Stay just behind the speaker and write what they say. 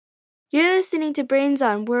You're listening to Brains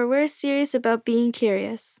On, where we're serious about being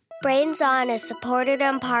curious. Brains On is supported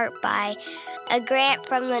in part by a grant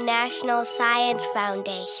from the National Science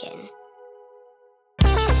Foundation.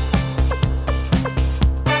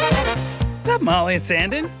 What's up, Molly and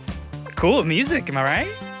Sandon? Cool music, am I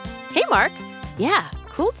right? Hey, Mark. Yeah,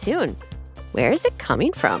 cool tune. Where is it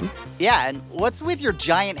coming from? Yeah, and what's with your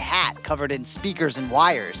giant hat covered in speakers and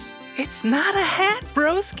wires? It's not a hat,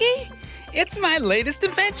 broski. It's my latest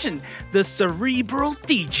invention, the Cerebral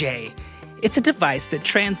DJ. It's a device that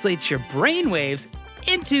translates your brainwaves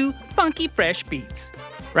into funky, fresh beats.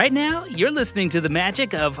 Right now, you're listening to the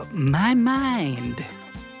magic of my mind.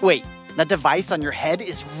 Wait, that device on your head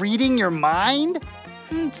is reading your mind?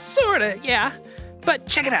 Sorta, yeah. But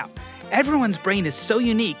check it out. Everyone's brain is so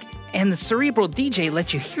unique, and the Cerebral DJ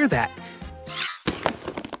lets you hear that.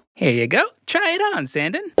 Here you go. Try it on,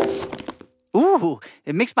 Sandon. Ooh,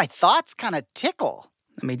 it makes my thoughts kind of tickle.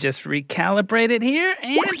 Let me just recalibrate it here,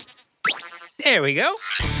 and there we go.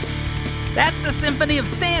 That's the Symphony of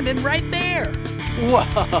Sandon right there.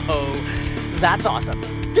 Whoa, that's awesome.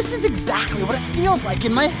 This is exactly what it feels like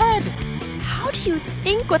in my head. How do you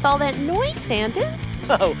think with all that noise, Sandon?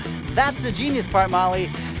 Oh, that's the genius part, Molly.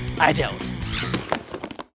 I don't.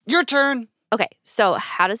 Your turn. Okay, so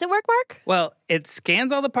how does it work, Mark? Well, it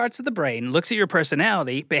scans all the parts of the brain, looks at your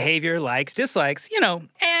personality, behavior, likes, dislikes,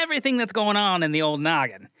 everything that's going on in the old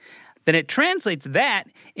noggin. Then it translates that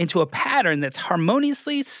into a pattern that's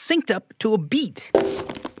harmoniously synced up to a beat.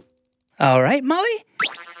 All right, Molly,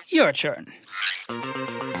 your turn.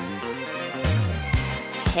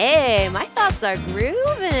 Hey, my thoughts are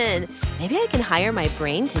grooving. Maybe I can hire my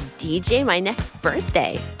brain to DJ my next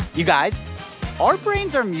birthday. You guys, our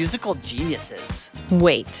brains are musical geniuses.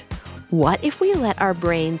 Wait, what if we let our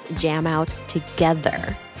brains jam out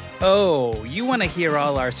together? Oh, you want to hear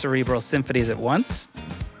all our cerebral symphonies at once?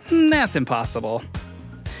 That's impossible.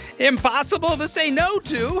 Impossible to say no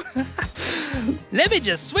to. Let me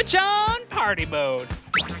just switch on party mode.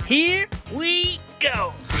 Here we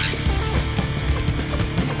go.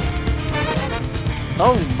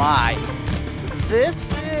 Oh my. This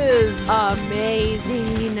is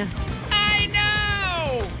amazing. I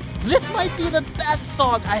know! This might be the best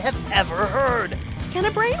song I have ever heard. Can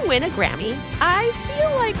a brain win a Grammy? I feel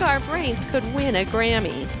like our brains could win a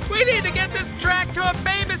Grammy. We need to get this track to a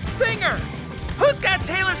famous singer. Who's got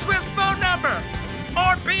Taylor Swift's phone number?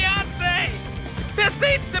 Or Beyonce? This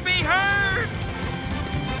needs to be heard.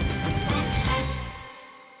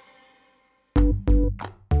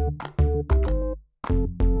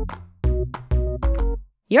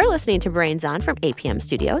 You're listening to Brains On from APM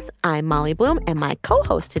Studios. I'm Molly Bloom, and my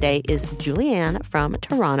co-host today is Julianne from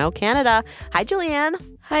Toronto, Canada. Hi, Julianne.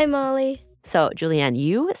 Hi, Molly. So, Julianne,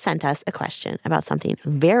 you sent us a question about something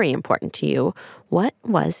very important to you. What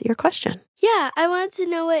was your question? Yeah, I wanted to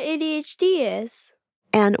know what ADHD is.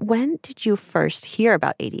 And when did you first hear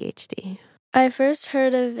about ADHD? I first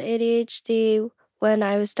heard of ADHD when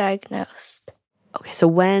I was diagnosed. Okay, so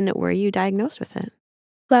when were you diagnosed with it?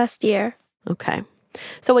 Last year. Okay.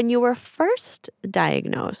 So when you were first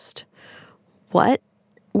diagnosed, what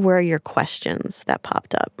were your questions that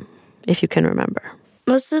popped up, if you can remember?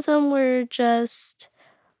 Most of them were just,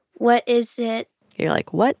 what is it? You're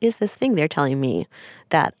like, what is this thing they're telling me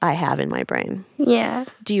that I have in my brain? Yeah.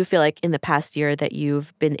 Do you feel like in the past year that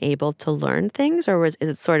you've been able to learn things, or is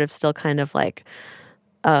it sort of still kind of like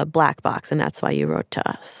a black box and that's why you wrote to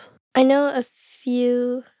us? I know a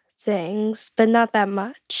few things, but not that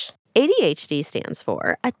much. ADHD stands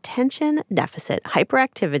for Attention Deficit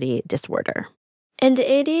Hyperactivity Disorder. And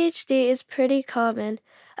ADHD is pretty common.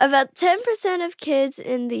 About 10% of kids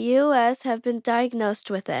in the U.S. have been diagnosed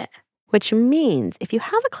with it. Which means if you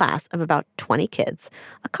have a class of about 20 kids,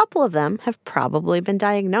 a couple of them have probably been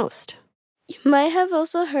diagnosed. You might have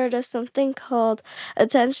also heard of something called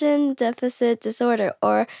Attention Deficit Disorder,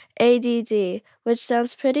 or ADD, which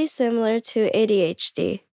sounds pretty similar to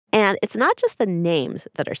ADHD. And it's not just the names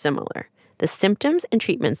that are similar. The symptoms and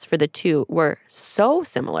treatments for the two were so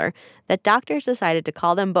similar that doctors decided to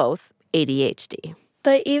call them both ADHD.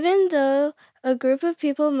 But even though a group of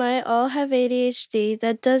people might all have ADHD,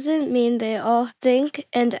 that doesn't mean they all think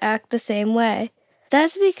and act the same way.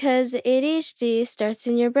 That's because ADHD starts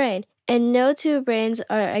in your brain, and no two brains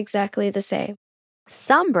are exactly the same.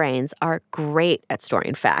 Some brains are great at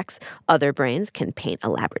storing facts. Other brains can paint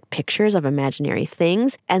elaborate pictures of imaginary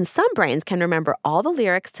things. And some brains can remember all the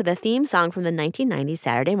lyrics to the theme song from the 1990s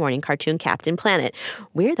Saturday morning cartoon Captain Planet.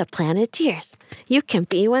 We're the Planeteers. You can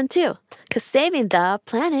be one too. 'Cause saving the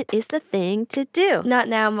planet is the thing to do. Not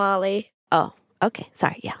now, Molly. Oh, okay.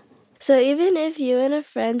 Sorry, yeah. So even if you and a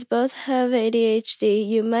friend both have ADHD,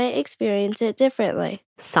 you might experience it differently.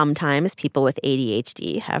 Sometimes people with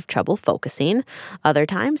ADHD have trouble focusing. Other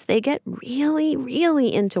times they get really,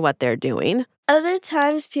 really into what they're doing. Other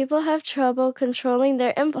times people have trouble controlling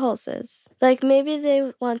their impulses. Like maybe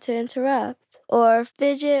they want to interrupt, or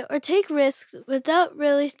fidget, or take risks without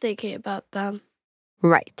really thinking about them.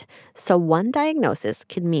 Right. So one diagnosis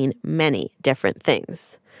can mean many different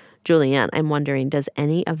things. Julianne, I'm wondering, does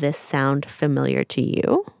any of this sound familiar to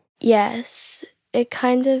you? Yes, it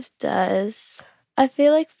kind of does. I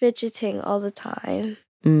feel like fidgeting all the time.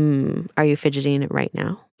 Are you fidgeting right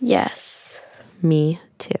now? Yes. Me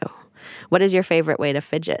too. What is your favorite way to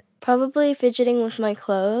fidget? Probably fidgeting with my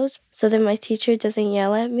clothes so that my teacher doesn't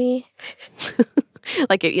yell at me.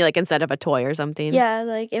 like instead of a toy or something? Yeah,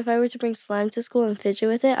 like if I were to bring slime to school and fidget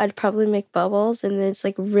with it, I'd probably make bubbles and it's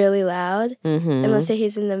like really loud. And let's say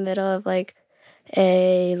he's in the middle of like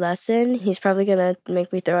a lesson, he's probably gonna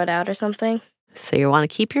make me throw it out or something. So you want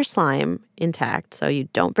to keep your slime intact so you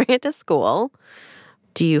don't bring it to school.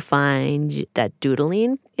 Do you find that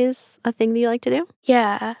doodling is a thing that you like to do?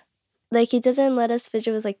 Yeah. Like he doesn't let us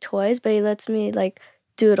fidget with like toys, but he lets me like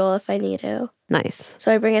doodle if I need to. Nice.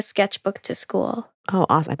 So I bring a sketchbook to school. Oh,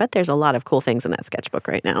 awesome. I bet there's a lot of cool things in that sketchbook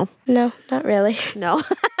right now. No, not really. No.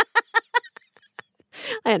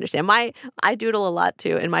 I understand. I doodle a lot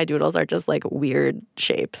too, and my doodles are just like weird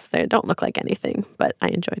shapes. They don't look like anything, but I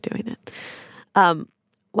enjoy doing it.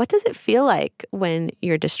 What does it feel like when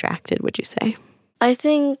you're distracted, would you say? I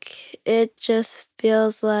think it just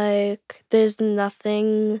feels like there's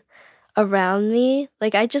nothing around me.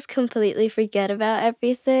 Like I just completely forget about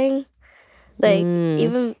everything. Like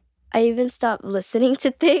I even stop listening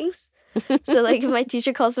to things. So like if my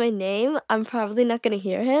teacher calls my name, I'm probably not going to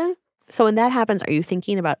hear him. So when that happens, are you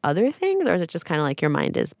thinking about other things, or is it just kind of like your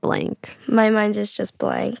mind is blank? My mind is just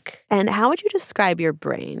blank. And how would you describe your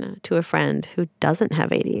brain to a friend who doesn't have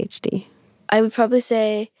ADHD? I would probably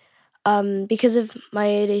say because of my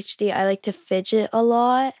ADHD, I like to fidget a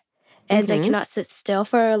lot, and I cannot sit still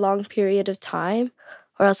for a long period of time,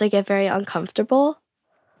 or else I get very uncomfortable.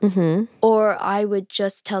 Or I would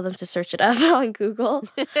just tell them to search it up on Google.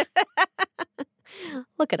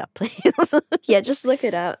 Look it up, please. Yeah, just look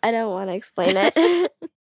it up. I don't want to explain it.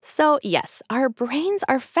 So, yes, our brains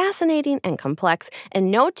are fascinating and complex,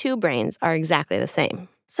 and no two brains are exactly the same.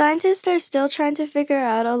 Scientists are still trying to figure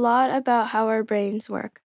out a lot about how our brains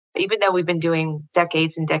work. Even though we've been doing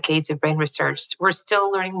decades and decades of brain research, we're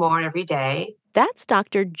still learning more every day. That's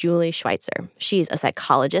Dr. Julie Schweitzer. She's a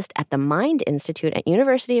psychologist at the Mind Institute at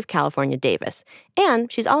University of California, Davis,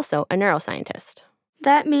 and she's also a neuroscientist.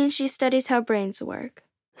 That means she studies how brains work.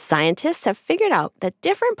 Scientists have figured out that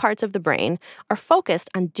different parts of the brain are focused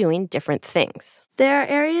on doing different things. There are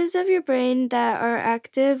areas of your brain that are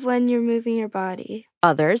active when you're moving your body.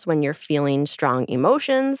 Others when you're feeling strong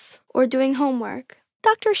emotions. Or doing homework.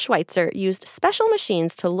 Dr. Schweitzer used special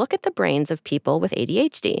machines to look at the brains of people with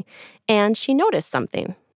ADHD, and she noticed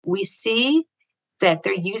something. We see that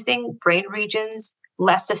they're using brain regions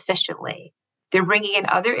less efficiently. They're bringing in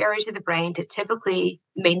other areas of the brain that typically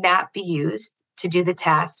may not be used to do the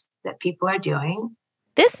tasks that people are doing.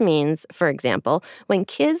 This means, for example, when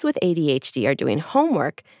kids with ADHD are doing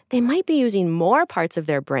homework, they might be using more parts of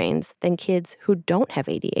their brains than kids who don't have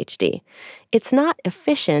ADHD. It's not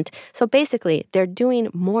efficient, so basically they're doing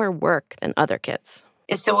more work than other kids.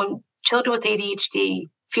 And so when children with ADHD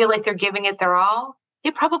feel like they're giving it their all,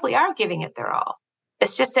 they probably are giving it their all.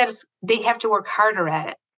 It's just that they have to work harder at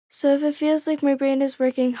it. So if it feels like my brain is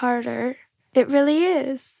working harder, it really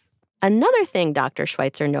is. Another thing Dr.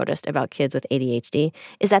 Schweitzer noticed about kids with ADHD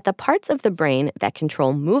is that the parts of the brain that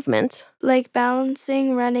control movement, like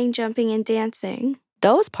balancing, running, jumping, and dancing,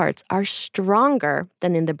 those parts are stronger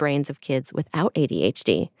than in the brains of kids without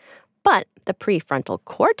ADHD. But the prefrontal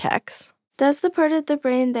cortex, that's the part of the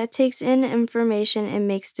brain that takes in information and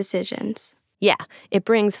makes decisions. Yeah, it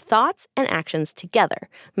brings thoughts and actions together,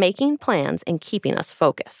 making plans and keeping us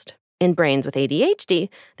focused. In brains with ADHD,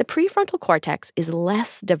 the prefrontal cortex is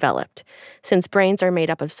less developed. Since brains are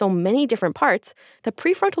made up of so many different parts, the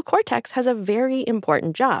prefrontal cortex has a very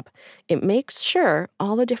important job. It makes sure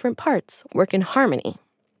all the different parts work in harmony.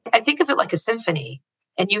 I think of it like a symphony,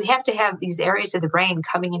 and you have to have these areas of the brain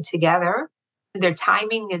coming in together. Their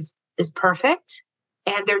timing is perfect,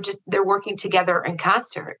 and they're working together in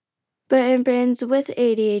concert. But in brains with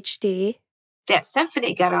ADHD, that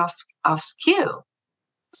symphony got off cue.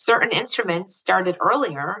 Certain instruments started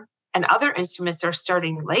earlier and other instruments are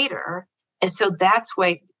starting later. And so that's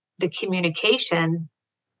why the communication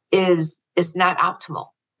is not optimal.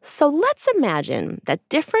 So let's imagine that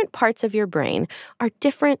different parts of your brain are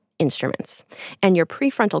different instruments, and your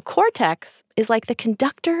prefrontal cortex is like the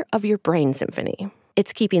conductor of your brain symphony.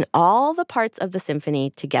 It's keeping all the parts of the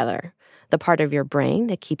symphony together. The part of your brain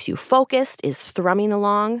that keeps you focused is thrumming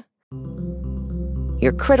along.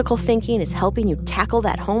 Your critical thinking is helping you tackle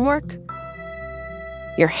that homework.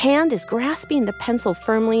 Your hand is grasping the pencil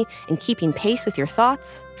firmly and keeping pace with your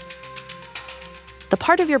thoughts. The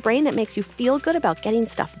part of your brain that makes you feel good about getting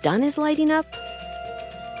stuff done is lighting up.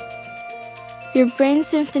 Your brain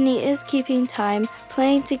symphony is keeping time,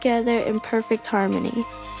 playing together in perfect harmony.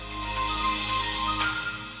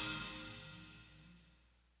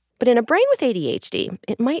 But in a brain with ADHD,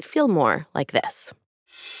 it might feel more like this.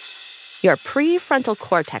 Your prefrontal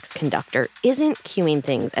cortex conductor isn't cueing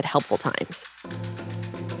things at helpful times.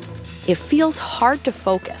 It feels hard to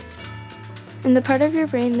focus. And the part of your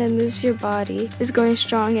brain that moves your body is going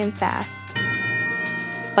strong and fast.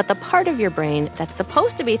 But the part of your brain that's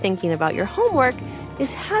supposed to be thinking about your homework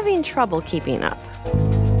is having trouble keeping up.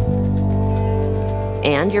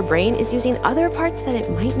 And your brain is using other parts that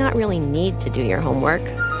it might not really need to do your homework.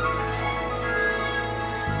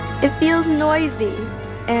 It feels noisy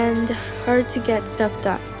and hard to get stuff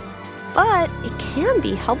done. But it can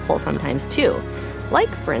be helpful sometimes too. Like,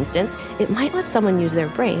 for instance, it might let someone use their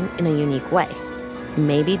brain in a unique way.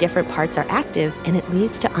 Maybe different parts are active and it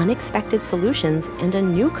leads to unexpected solutions and a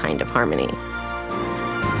new kind of harmony.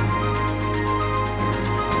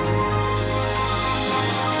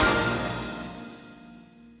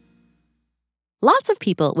 Lots of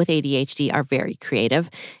people with ADHD are very creative,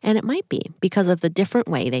 and it might be because of the different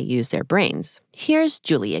way they use their brains. Here's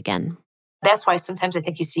Julie again. That's why sometimes I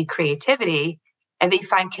think you see creativity and they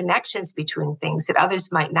find connections between things that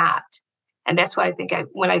others might not. And that's why I think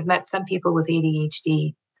when I've met some people with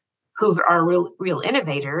ADHD who are real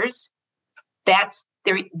innovators,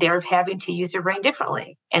 they're having to use their brain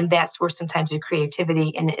differently. And that's where sometimes the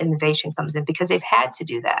creativity and innovation comes in because they've had to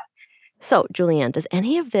do that. So, Julianne, does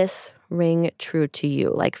any of this ring true to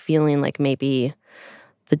you? Like feeling like maybe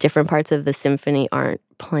the different parts of the symphony aren't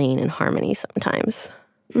playing in harmony sometimes?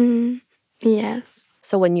 Yes.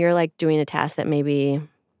 So when you're like doing a task that maybe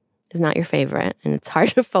is not your favorite and it's hard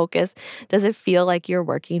to focus, does it feel like you're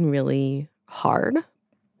working really hard?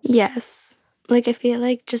 Yes. Like I feel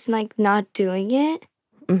like just like not doing it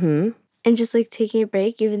and just like taking a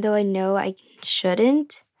break even though I know I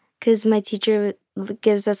shouldn't because my teacher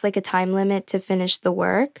gives us like a time limit to finish the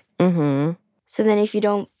work. So then if you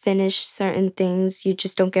don't finish certain things, you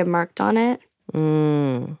just don't get marked on it.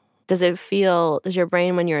 Does your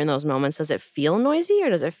brain, when you're in those moments, does it feel noisy or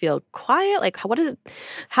does it feel quiet? Like, what is it?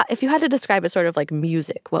 If you had to describe it sort of like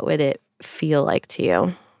music, what would it feel like to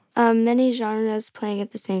you? Many genres playing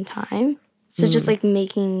at the same time. So just like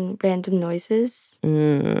making random noises.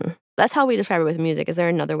 That's how we describe it with music. Is there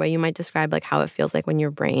another way you might describe like how it feels like when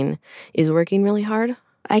your brain is working really hard?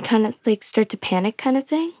 I kind of like start to panic kind of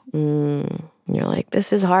thing. You're like,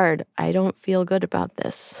 this is hard. I don't feel good about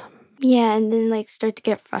this. Yeah, and then like start to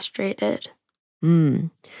get frustrated.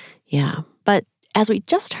 Yeah, but as we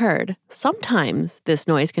just heard, sometimes this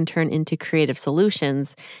noise can turn into creative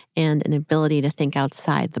solutions and an ability to think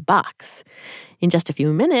outside the box. In just a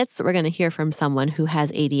few minutes, we're going to hear from someone who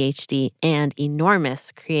has ADHD and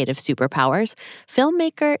enormous creative superpowers,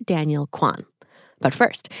 filmmaker Daniel Kwan. But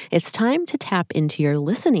first, it's time to tap into your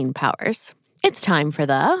listening powers. It's time for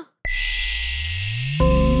the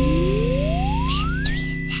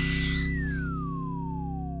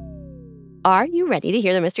Are you ready to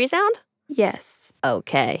hear the mystery sound? Yes.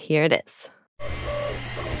 Okay, here it is.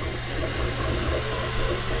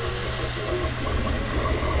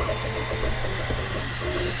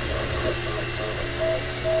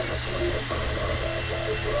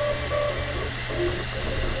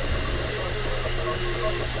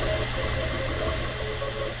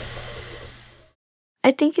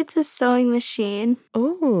 I think it's a sewing machine.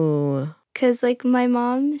 Ooh. Because, like, my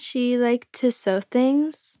mom, she liked to sew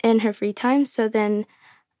things in her free time. So then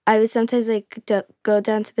I would sometimes, like, go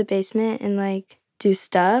down to the basement and, like, do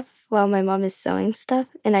stuff while my mom is sewing stuff.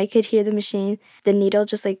 And I could hear the machine, the needle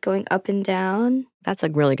just, like, going up and down. That's a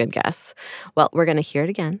really good guess. Well, we're going to hear it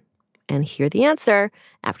again and hear the answer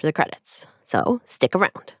after the credits. So stick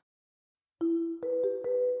around.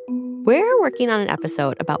 We're working on an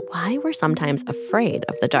episode about why we're sometimes afraid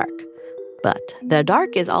of the dark. But the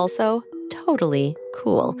dark is also totally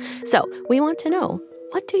cool. So we want to know,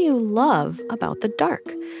 what do you love about the dark?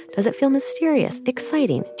 Does it feel mysterious,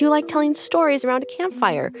 exciting? Do you like telling stories around a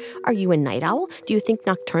campfire? Are you a night owl? Do you think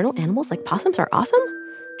nocturnal animals like possums are awesome?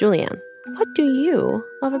 Julianne, what do you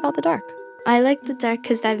love about the dark? I like the dark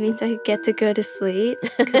because that means I get to go to sleep.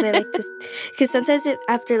 Because sometimes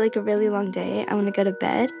after like a really long day, I want to go to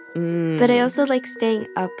bed. But I also like staying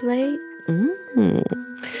up late.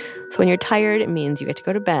 So when you're tired, it means you get to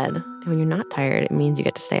go to bed. And when you're not tired, it means you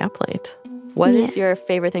get to stay up late. What is your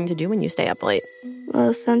favorite thing to do when you stay up late?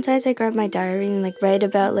 Well, sometimes I grab my diary and like write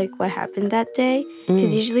about like what happened that day.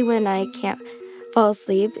 Because usually when I can't fall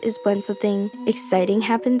asleep is when something exciting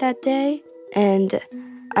happened that day. And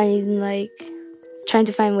I'm like trying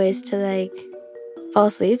to find ways to like fall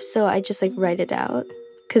asleep. So I just like write it out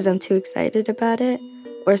because I'm too excited about it.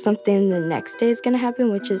 Or something the next day is going to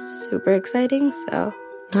happen, which is super exciting. So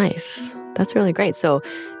nice. That's really great. So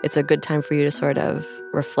it's a good time for you to sort of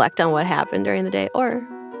reflect on what happened during the day or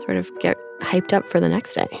sort of get hyped up for the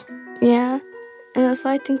next day. Yeah. And also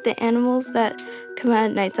I think the animals that come out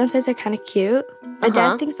at night sometimes are kind of cute. My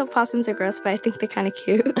dad thinks opossums are gross, but I think they're kind of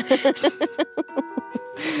cute.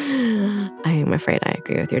 I'm afraid I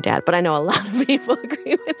agree with your dad, but I know a lot of people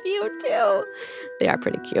agree with you too. They are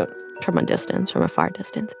pretty cute from a far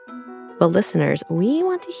distance. Well, listeners, we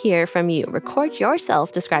want to hear from you. Record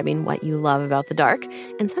yourself describing what you love about the dark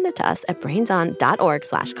and send it to us at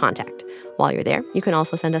brainson.org/contact. While you're there, you can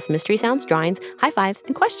also send us mystery sounds, drawings, high fives,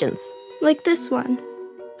 and questions. Like this one.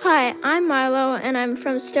 Hi, I'm Milo, and I'm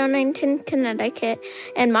from Stonington, Connecticut.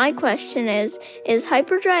 And my question is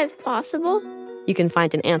hyperdrive possible? You can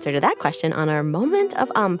find an answer to that question on our Moment of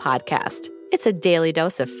podcast. It's a daily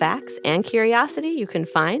dose of facts and curiosity you can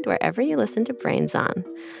find wherever you listen to Brains On.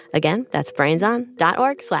 Again, that's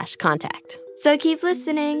brainson.org/contact. So keep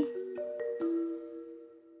listening.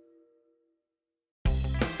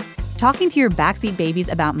 Talking to your backseat babies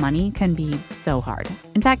about money can be so hard.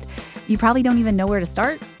 In fact, you probably don't even know where to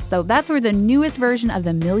start. So that's where the newest version of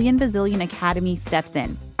the Million Bazillion Academy steps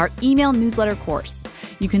in, our email newsletter course.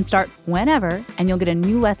 You can start whenever, and you'll get a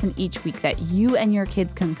new lesson each week that you and your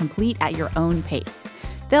kids can complete at your own pace.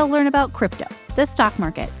 They'll learn about crypto, the stock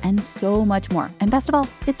market, and so much more. And best of all,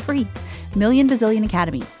 it's free. Million Bazillion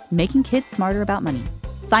Academy, making kids smarter about money.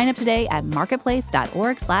 Sign up today at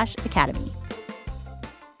marketplace.org/academy.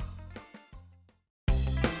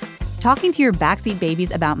 Talking to your backseat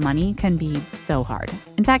babies about money can be so hard.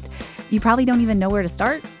 In fact, you probably don't even know where to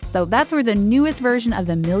start. So that's where the newest version of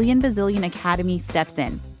the Million Bazillion Academy steps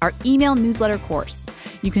in, our email newsletter course.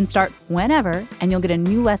 You can start whenever, and you'll get a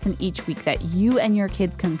new lesson each week that you and your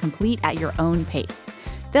kids can complete at your own pace.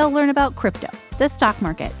 They'll learn about crypto, the stock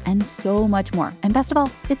market, and so much more. And best of all,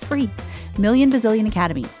 it's free. Million Bazillion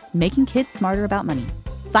Academy, making kids smarter about money.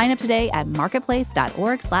 Sign up today at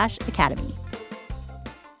marketplace.org/academy.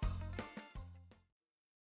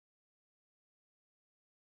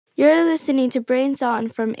 You're listening to Brains On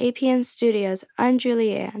from APN Studios. I'm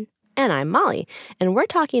Julianne. And I'm Molly, and we're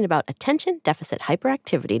talking about attention deficit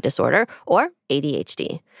hyperactivity disorder, or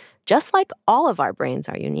ADHD. Just like all of our brains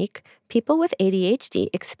are unique, people with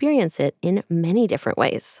ADHD experience it in many different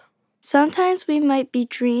ways. Sometimes we might be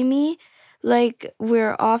dreamy, like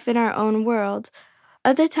we're off in our own world.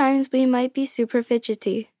 Other times we might be super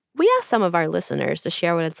fidgety. We asked some of our listeners to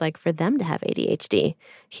share what it's like for them to have ADHD.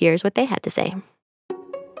 Here's what they had to say.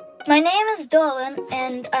 My name is Dolan,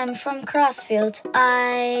 and I'm from Crossfield.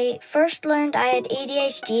 I first learned I had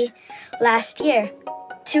ADHD last year.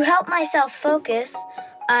 To help myself focus,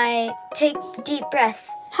 I take deep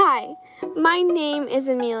breaths. Hi, my name is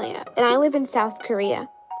Amelia, and I live in South Korea.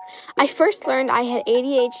 I first learned I had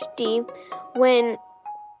ADHD when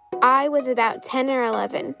I was about 10 or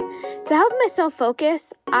 11. To help myself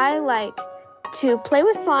focus, I like to play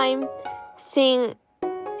with slime, sing,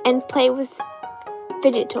 and play with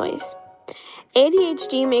fidget toys.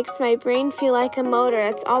 ADHD makes my brain feel like a motor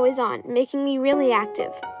that's always on, making me really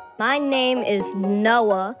active. My name is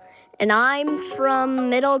Noah, and I'm from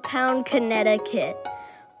Middletown, Connecticut.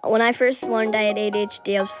 When I first learned I had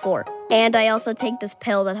ADHD, I was 4. And I also take this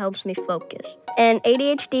pill that helps me focus. And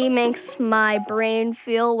ADHD makes my brain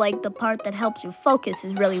feel like the part that helps you focus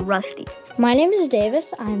is really rusty. My name is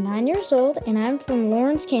Davis. I'm 9 years old, and I'm from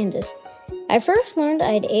Lawrence, Kansas. I first learned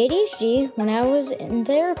I had ADHD when I was in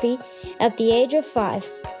therapy at the age of 5.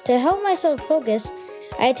 To help myself focus,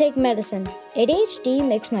 I take medicine. ADHD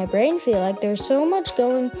makes my brain feel like there's so much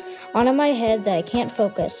going on in my head that I can't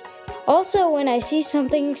focus. Also, when I see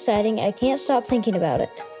something exciting, I can't stop thinking about it.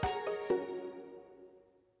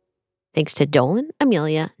 Thanks to Dolan,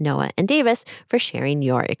 Amelia, Noah, and Davis for sharing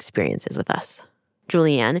your experiences with us.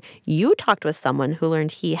 Julianne, you talked with someone who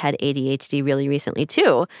learned he had ADHD really recently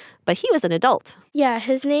too, but he was an adult. Yeah,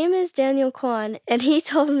 his name is Daniel Kwan, and he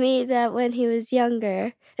told me that when he was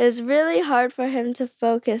younger, it was really hard for him to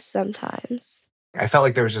focus sometimes. I felt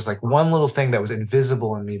like there was just like one little thing that was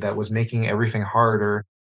invisible in me that was making everything harder.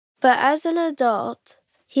 But as an adult,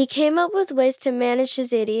 he came up with ways to manage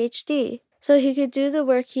his ADHD so he could do the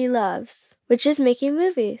work he loves, which is making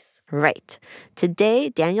movies. Right. Today,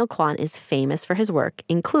 Daniel Kwan is famous for his work,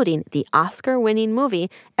 including the Oscar-winning movie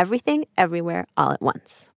Everything, Everywhere, All at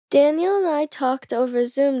Once. Daniel and I talked over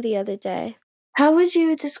Zoom the other day. How would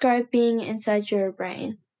you describe being inside your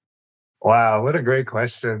brain? Wow, what a great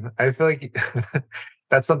question. I feel like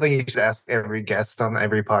that's something you should ask every guest on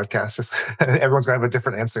every podcast. Just everyone's going to have a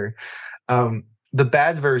different answer. The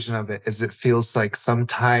bad version of it is it feels like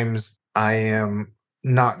sometimes I am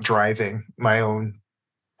not driving my own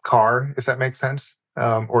car, if that makes sense.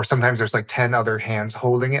 Or sometimes there's like 10 other hands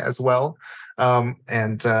holding it as well.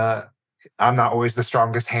 And I'm not always the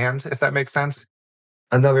strongest hand, if that makes sense.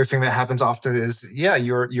 Another thing that happens often is,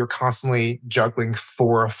 you're constantly juggling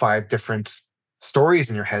 4 or 5 different stories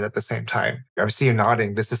in your head at the same time. I see you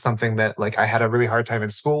nodding. This is something that like I had a really hard time in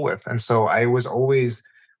school with. And so I was always,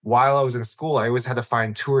 while I was in school, I always had to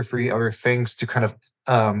find 2 or 3 other things to kind of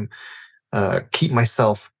keep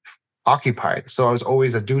myself occupied. So I was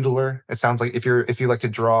always a doodler. It sounds like if you like to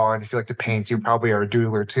draw and if you like to paint, you probably are a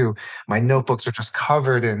doodler too. My notebooks are just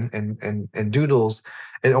covered in doodles.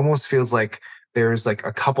 It almost feels like there's like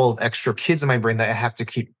a couple of extra kids in my brain that I have to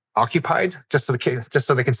keep occupied just so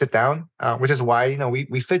they can sit down. Which is why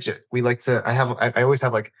we fidget. We like to. I always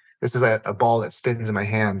have like this is a ball that spins in my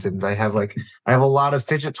hand, and I have a lot of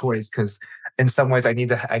fidget toys because in some ways I need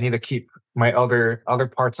to keep my other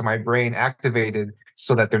parts of my brain activated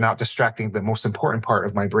so that they're not distracting the most important part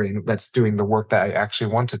of my brain that's doing the work that I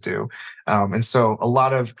actually want to do. And so a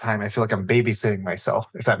lot of time I feel like I'm babysitting myself,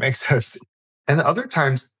 if that makes sense. And other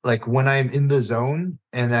times, like when I'm in the zone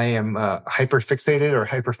and I am hyper fixated or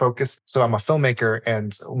hyper focused. So I'm a filmmaker,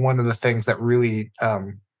 and one of the things that really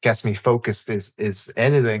gets me focused is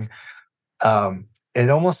editing. It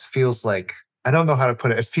almost feels like, I don't know how to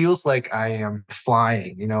put it. It feels like I am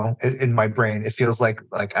flying, in my brain. It feels like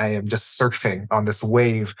I am just surfing on this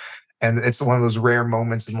wave. And it's one of those rare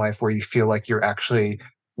moments in life where you feel like you're actually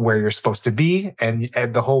where you're supposed to be, and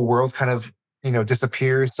the whole world kind of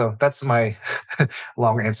disappears. So that's my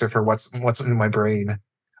long answer for what's in my brain.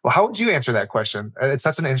 Well, how would you answer that question? It's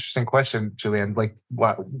such an interesting question, Julianne. Like,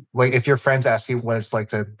 what, like if your friends ask you what it's like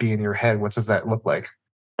to be in your head, what does that look like?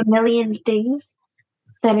 A million things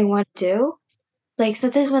that I want to do. Like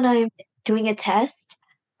sometimes when I'm doing a test,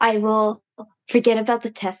 I will forget about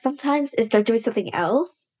the test sometimes and start doing something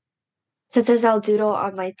else. Sometimes I'll doodle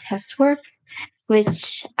on my test work,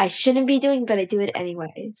 which I shouldn't be doing, but I do it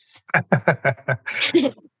anyways.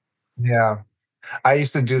 Yeah. I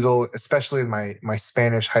used to doodle, especially in my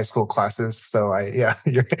Spanish high school classes. So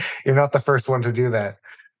you're not the first one to do that.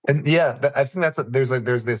 And I think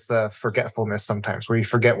there's this forgetfulness sometimes where you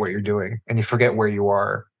forget what you're doing and you forget where you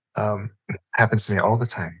are. Happens to me all the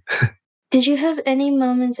time. Did you have any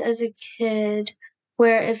moments as a kid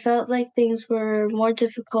where it felt like things were more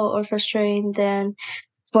difficult or frustrating than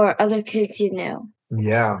for other kids you knew?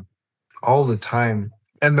 Yeah, all the time.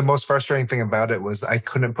 And the most frustrating thing about it was I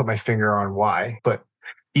couldn't put my finger on why. But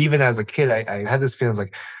even as a kid, I had this feeling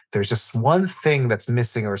like there's just one thing that's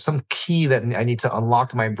missing, or some key that I need to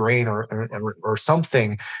unlock my brain, or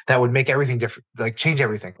something that would make everything different, like change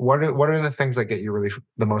everything. What are the things that get you really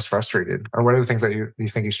the most frustrated, or what are the things that you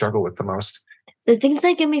think you struggle with the most? The things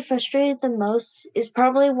that get me frustrated the most is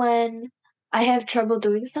probably when I have trouble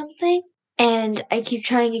doing something and I keep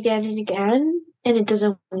trying again and again and it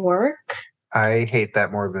doesn't work. I hate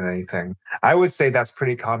that more than anything. I would say that's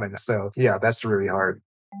pretty common. So yeah, that's really hard.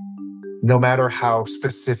 No matter how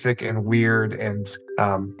specific and weird and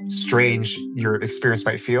strange your experience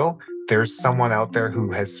might feel, there's someone out there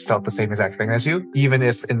who has felt the same exact thing as you. Even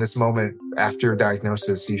if in this moment after your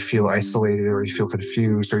diagnosis, you feel isolated or you feel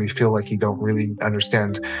confused or you feel like you don't really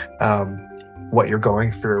understand what you're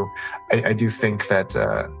going through, I do think that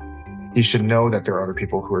you should know that there are other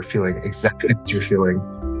people who are feeling exactly what you're feeling.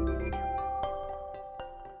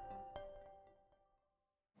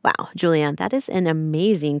 Wow, Julianne, that is an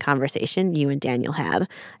amazing conversation you and Daniel had.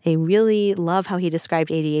 I really love how he described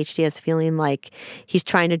ADHD as feeling like he's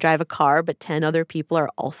trying to drive a car, but 10 other people are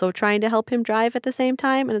also trying to help him drive at the same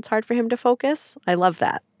time, and it's hard for him to focus. I love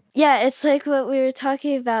that. Yeah, it's like what we were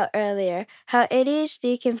talking about earlier, how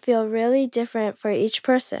ADHD can feel really different for each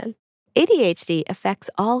person. ADHD affects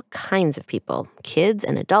all kinds of people, kids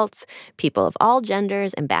and adults, people of all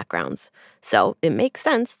genders and backgrounds. So it makes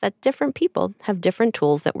sense that different people have different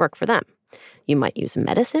tools that work for them. You might use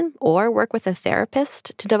medicine or work with a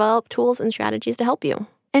therapist to develop tools and strategies to help you.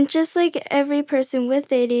 And just like every person with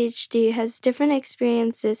ADHD has different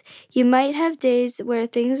experiences, you might have days where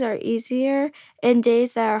things are easier and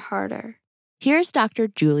days that are harder. Here's Dr.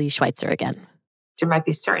 Julie Schweitzer again. There might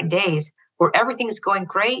be certain days where everything's going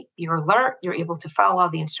great, you're alert, you're able to follow all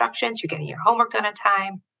the instructions, you're getting your homework done on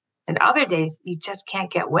time. And other days, you just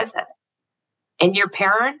can't get with it. And your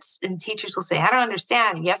parents and teachers will say, I don't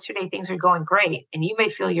understand. Yesterday, things were going great. And you may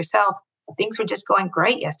feel yourself, things were just going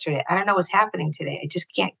great yesterday. I don't know what's happening today. I just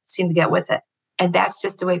can't seem to get with it. And that's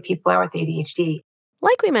just the way people are with ADHD.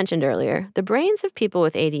 Like we mentioned earlier, the brains of people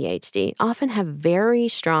with ADHD often have very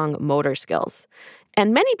strong motor skills.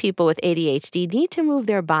 And many people with ADHD need to move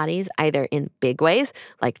their bodies either in big ways,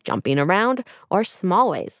 like jumping around, or small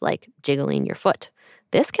ways, like jiggling your foot.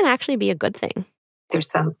 This can actually be a good thing. There's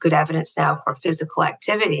some good evidence now for physical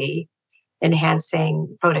activity,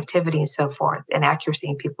 enhancing productivity and so forth, and accuracy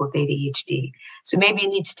in people with ADHD. So maybe you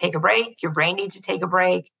need to take a break, your brain needs to take a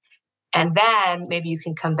break, and then maybe you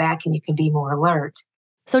can come back and you can be more alert.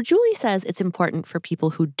 So Julie says it's important for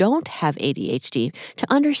people who don't have ADHD to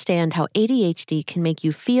understand how ADHD can make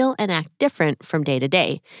you feel and act different from day to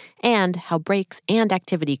day, and how breaks and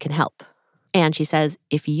activity can help. And she says,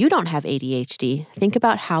 if you don't have ADHD, think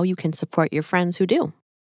about how you can support your friends who do.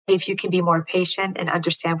 If you can be more patient and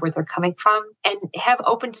understand where they're coming from and have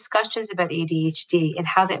open discussions about ADHD and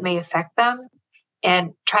how that may affect them,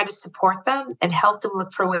 and try to support them and help them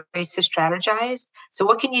look for ways to strategize. So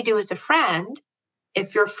what can you do as a friend?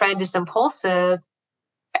 If your friend is impulsive,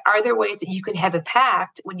 are there ways that you can have a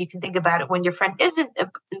pact when you can think about it when your friend isn't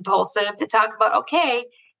impulsive to talk about, okay,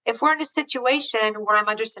 if we're in a situation where I'm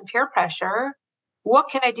under some peer pressure, what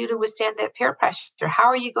can I do to withstand that peer pressure? How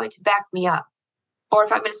are you going to back me up? Or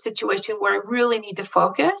if I'm in a situation where I really need to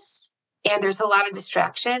focus and there's a lot of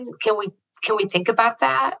distraction, can we think about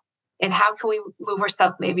that? And how can we move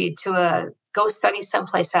ourselves maybe to go study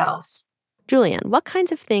someplace else? Julianne, what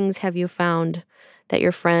kinds of things have you found that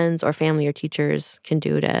your friends or family or teachers can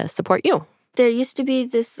do to support you? There used to be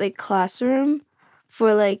this classroom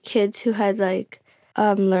for kids who had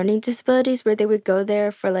learning disabilities where they would go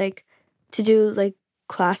there for to do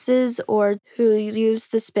classes or who use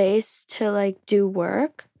the space to do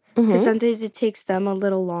work because sometimes it takes them a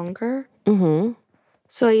little longer. Mm-hmm.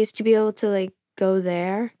 So I used to be able to go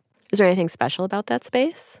there. Is there anything special about that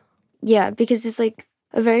space? Yeah, because it's a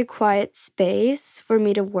very quiet space for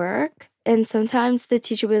me to work. And sometimes the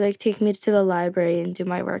teacher would take me to the library and do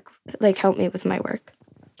my work, help me with my work.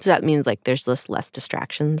 So that means there's less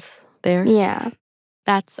distractions there? Yeah.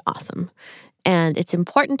 That's awesome. And it's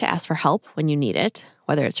important to ask for help when you need it,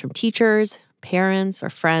 whether it's from teachers, parents,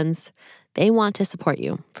 or friends. They want to support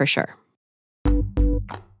you, for sure.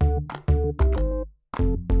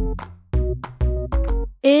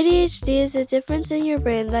 ADHD is a difference in your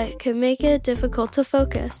brain that can make it difficult to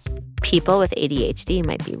focus. People with ADHD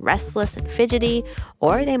might be restless and fidgety,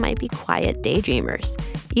 or they might be quiet daydreamers.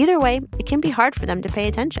 Either way, it can be hard for them to pay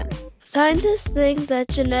attention. Scientists think that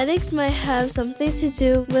genetics might have something to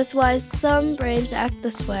do with why some brains act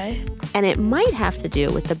this way. And it might have to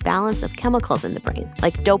do with the balance of chemicals in the brain,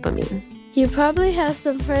 like dopamine. You probably have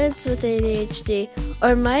some friends with ADHD,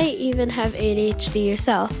 or might even have ADHD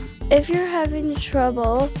yourself. If you're having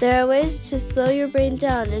trouble, there are ways to slow your brain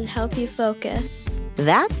down and help you focus.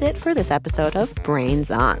 That's it for this episode of Brains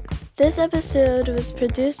On. This episode was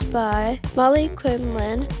produced by Molly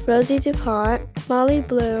Quinlan, Rosie DuPont, Molly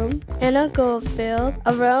Bloom, Anna Goldfield,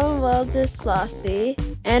 Aron Waldis-Lossie,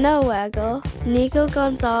 Anna Waggle, Nico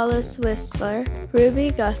Gonzalez-Whistler,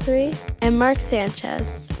 Ruby Guthrie, and Mark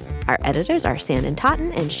Sanchez. Our editors are Sandon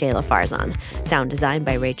Totten and Shayla Farzan. Sound design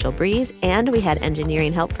by Rachel Breeze, and we had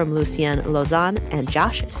engineering help from Lucienne Lozan and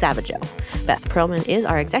Josh Savageau. Beth Perlman is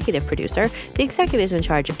our executive producer. The executives in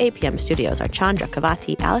charge of APM Studios are Chandra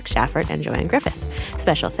Kavati, Alex Schaffert, and Joanne Griffith.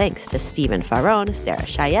 Special thanks to Stephen Farone, Sarah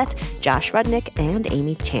Chayette, Josh Rudnick, and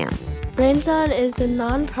Amy Chan. Brains On is a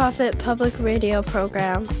nonprofit public radio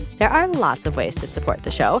program. There are lots of ways to support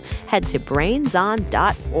the show. Head to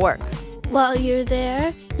brainson.org. While you're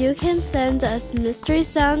there, you can send us mystery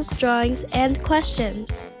sounds, drawings, and questions.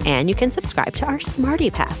 And you can subscribe to our Smarty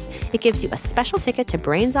Pass. It gives you a special ticket to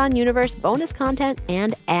Brains On Universe bonus content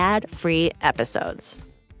and ad-free episodes.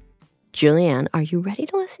 Julianne, are you ready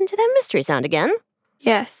to listen to that mystery sound again?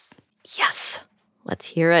 Yes. Yes. Let's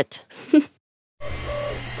hear it.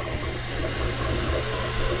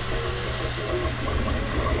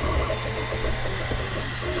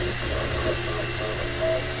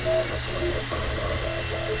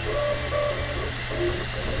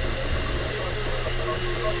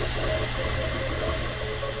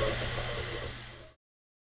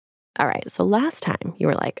 All right. So last time you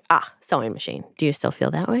were like, sewing machine. Do you still feel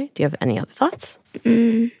that way? Do you have any other thoughts?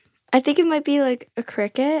 I think it might be like a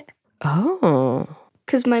Cricut. Oh.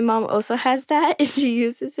 Because my mom also has that and she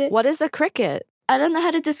uses it. What is a Cricut? I don't know how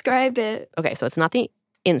to describe it. Okay, so it's not the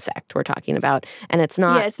insect we're talking about, and it's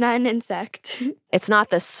not... Yeah, it's not an insect. It's not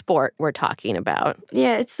the sport we're talking about.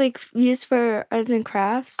 Yeah, it's like used for arts and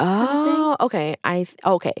crafts. Oh, okay.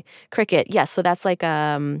 Okay. Cricut. Yes, so that's like,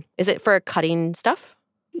 is it for cutting stuff?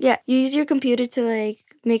 Yeah, you use your computer to like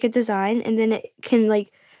make a design and then it can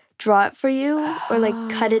like draw it for you or like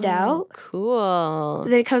cut it out. Cool.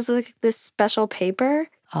 Then it comes with like, this special paper.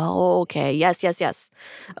 Oh, okay. Yes.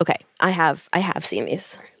 Okay, I have seen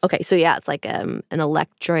these. Okay, so yeah, it's like an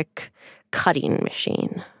electric cutting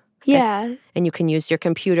machine. Okay? Yeah. And you can use your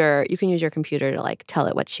computer to like tell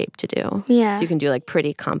it what shape to do. Yeah. So you can do like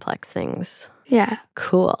pretty complex things. Yeah.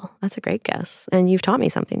 Cool. That's a great guess. And you've taught me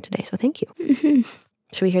something today, so thank you. Mm-hmm.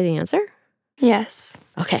 Should we hear the answer? Yes.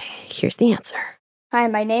 Okay, here's the answer. Hi,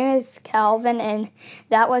 my name is Calvin, and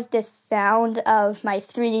that was the sound of my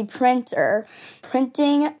 3D printer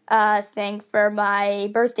printing a thing for my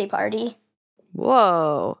birthday party.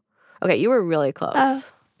 Whoa. Okay, you were really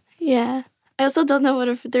close. Yeah. I also don't know what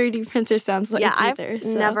a 3D printer sounds like either. I've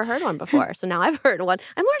never heard one before. So now I've heard one.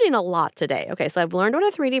 I'm learning a lot today. Okay, so I've learned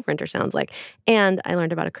what a 3D printer sounds like, and I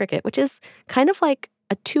learned about a Cricut, which is kind of like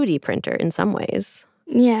a 2D printer in some ways.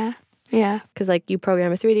 Yeah. Because like you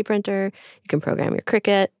program a 3D printer, you can program your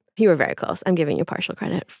Cricut. You were very close. I'm giving you partial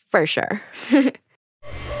credit for sure.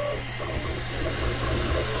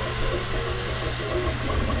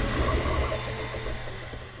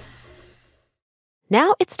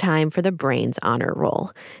 Now it's time for the Brains Honor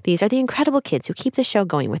Roll. These are the incredible kids who keep the show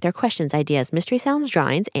going with their questions, ideas, mystery sounds,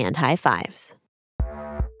 drawings, and high fives.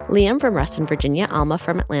 Liam from Ruston, Virginia, Alma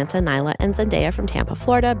from Atlanta, Nyla and Zendaya from Tampa,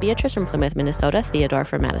 Florida, Beatrice from Plymouth, Minnesota, Theodore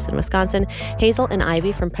from Madison, Wisconsin, Hazel and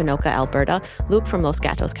Ivy from Ponoka, Alberta, Luke from Los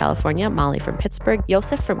Gatos, California, Molly from Pittsburgh,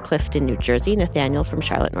 Yosef from Clifton, New Jersey, Nathaniel from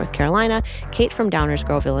Charlotte, North Carolina, Kate from Downers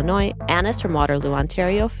Grove, Illinois, Annis from Waterloo,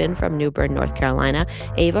 Ontario, Finn from New Bern, North Carolina,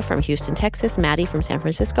 Ava from Houston, Texas, Maddie from San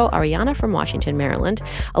Francisco, Ariana from Washington, Maryland,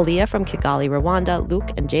 Aaliyah from Kigali, Rwanda, Luke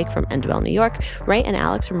and Jake from Endwell, New York, Ray and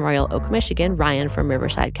Alex from Royal Oak, Michigan, Ryan from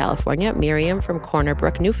Riverside, California, Miriam from Corner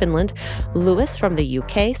Brook, Newfoundland, Lewis from the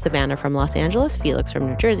UK, Savannah from Los Angeles, Felix from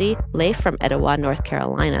New Jersey, Leif from Etowah, North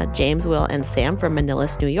Carolina, James, Will, and Sam from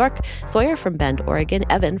Manillas, New York, Sawyer from Bend, Oregon,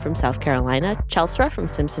 Evan from South Carolina, Chelsea from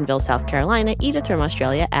Simpsonville, South Carolina, Edith from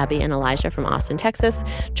Australia, Abby and Elijah from Austin, Texas,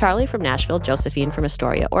 Charlie from Nashville, Josephine from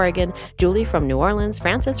Astoria, Oregon, Julie from New Orleans,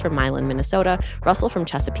 Francis from Milan, Minnesota, Russell from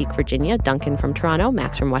Chesapeake, Virginia, Duncan from Toronto,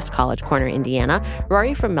 Max from West College Corner, Indiana,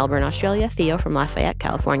 Rory from Melbourne, Australia, Theo from Lafayette,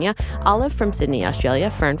 California, Olive from Sydney,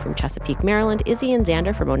 Australia, Fern from Chesapeake, Maryland, Izzy and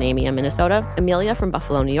Xander from Onamia, Minnesota, Amelia from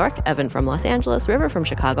Buffalo, New York, Evan from Los Angeles, River from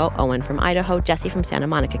Chicago, Owen from Idaho, Jesse from Santa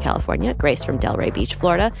Monica, California, Grace from Delray Beach,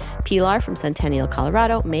 Florida, Pilar from Centennial,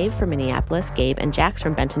 Colorado, Maeve from Minneapolis, Gabe and Jax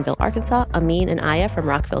from Bentonville, Arkansas, Amin and Aya from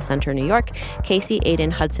Rockville Center, New York, Casey,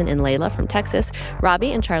 Aiden, Hudson, and Layla from Texas,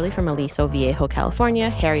 Robbie and Charlie from Aliso Viejo, California,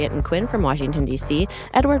 Harriet and Quinn from Washington, D.C.,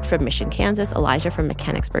 Edward from Mission, Kansas, Elijah from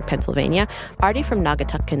Mechanicsburg, Pennsylvania, Artie from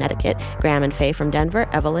Naugatuck, Connecticut, Graham and Faye from Denver,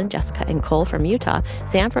 Evelyn, Jessica, and Cole from Utah,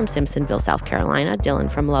 Sam from Simpsonville, South Carolina,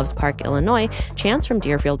 Dylan from Loves Park, Illinois, Chance from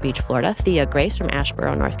Deerfield Beach, Florida, Thea Grace from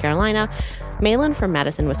Asheboro, North Carolina, Malin from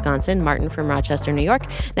Madison, Wisconsin, Martin from Rochester, New York,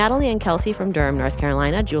 Natalie and Kelsey from Durham, North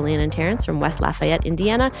Carolina, Julian and Terrence from West Lafayette,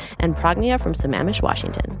 Indiana, and Pragnia from Sammamish,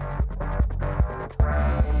 Washington.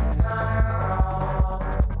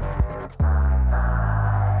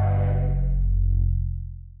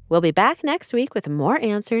 We'll be back next week with more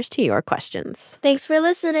answers to your questions. Thanks for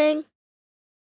listening.